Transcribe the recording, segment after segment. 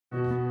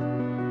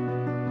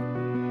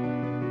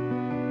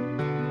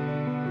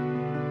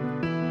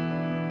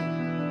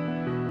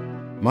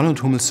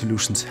MANN+HUMMEL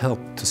solutions help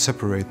to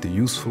separate the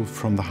useful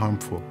from the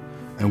harmful,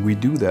 and we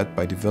do that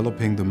by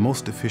developing the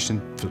most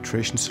efficient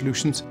filtration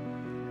solutions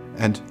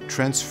and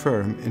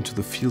transfer them into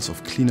the fields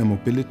of cleaner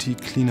mobility,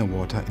 cleaner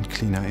water and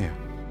cleaner air.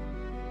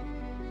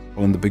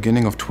 Well, in the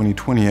beginning of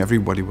 2020,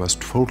 everybody was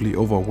totally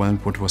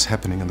overwhelmed what was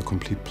happening in the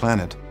complete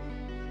planet.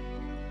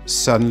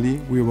 Suddenly,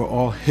 we were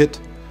all hit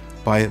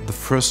by the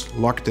first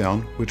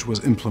lockdown, which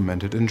was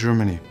implemented in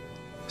Germany,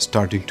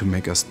 starting to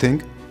make us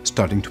think,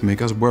 starting to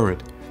make us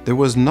worried. There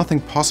was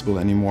nothing possible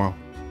anymore.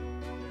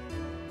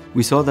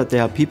 We saw that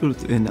there are people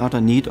in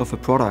utter need of a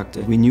product.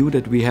 We knew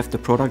that we have the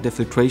product, the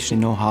filtration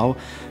know-how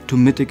to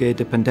mitigate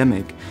the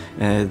pandemic.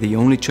 The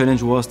only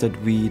challenge was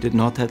that we did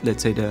not have,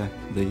 let's say,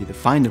 the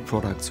final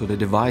product, so the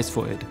device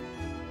for it.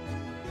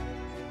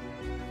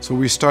 So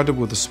we started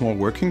with a small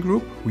working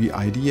group, we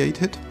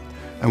ideated,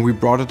 and we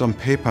brought it on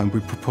paper and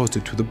we proposed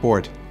it to the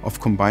board of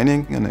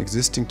combining an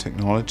existing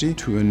technology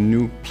to a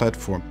new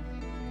platform.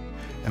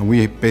 And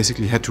we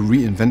basically had to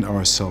reinvent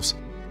ourselves.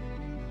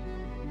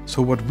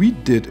 So what we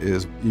did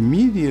is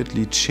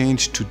immediately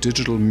change to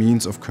digital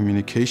means of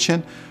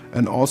communication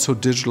and also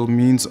digital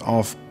means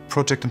of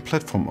project and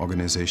platform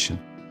organization.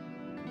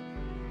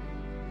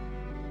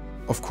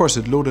 Of course,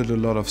 it loaded a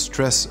lot of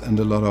stress and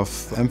a lot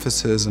of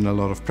emphasis and a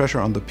lot of pressure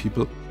on the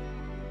people.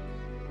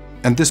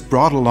 And this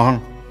brought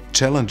along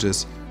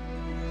challenges.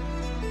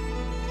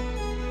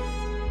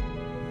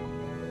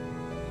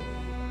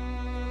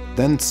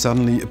 Then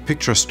suddenly a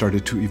picture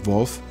started to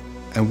evolve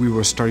and we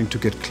were starting to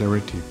get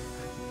clarity.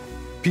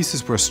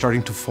 Pieces were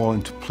starting to fall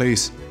into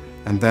place,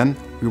 and then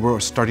we were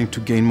starting to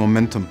gain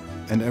momentum,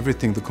 and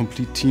everything, the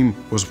complete team,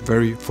 was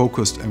very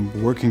focused and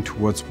working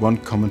towards one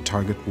common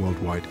target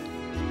worldwide.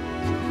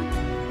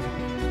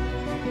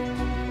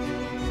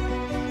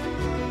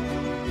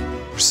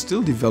 We're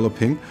still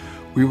developing.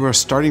 We were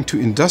starting to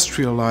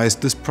industrialize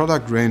this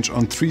product range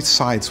on 3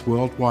 sites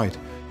worldwide.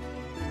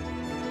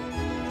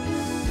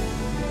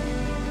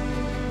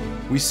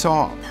 We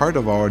saw part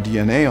of our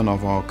DNA and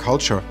of our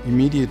culture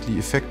immediately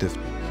effective.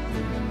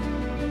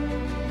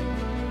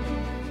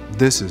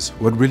 This is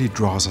what really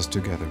draws us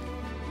together.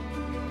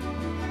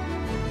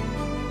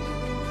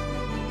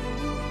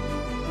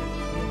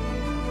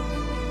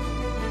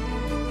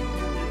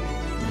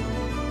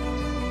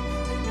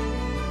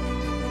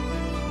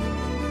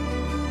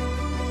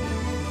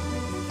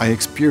 I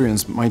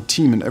experienced my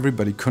team and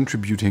everybody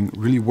contributing,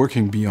 really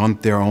working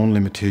beyond their own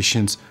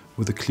limitations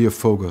with a clear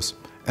focus.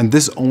 And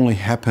this only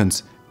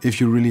happens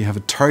if you really have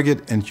a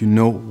target and you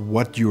know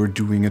what you're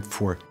doing it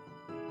for.